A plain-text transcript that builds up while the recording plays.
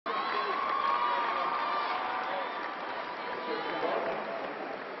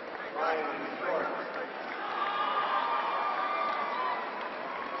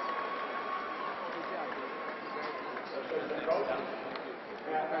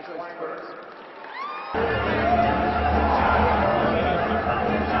Congratulations, Curtis.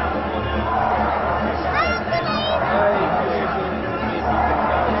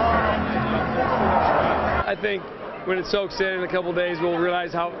 I think when it soaks in a couple of days, we'll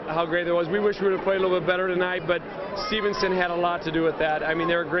realize how great it was. We wish we would have played a little bit better tonight, but Stevenson had a lot to do with that. I mean,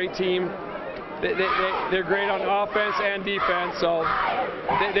 they're a great team. They're great on offense and defense, so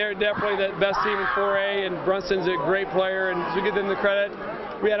they're definitely the best team in 4A, and Brunson's a great player, and we give them the credit.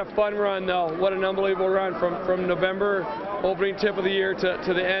 We had a fun run, though. What an unbelievable run from November, opening tip of the year,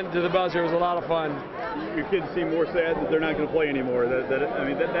 to the end, to the buzzer. It was a lot of fun. Your kids seem more sad that they're not going to play anymore. That's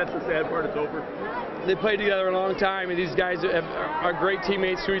the sad part. It's over. They played together a long time, and these guys are great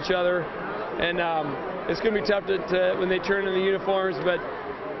teammates to each other. And it's going to be tough to when they turn in the uniforms,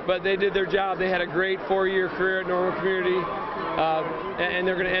 but they did their job. They had a great 4-year career at Normal Community, and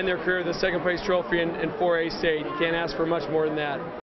they're going to end their career with a second-place trophy in 4A state. You can't ask for much more than that.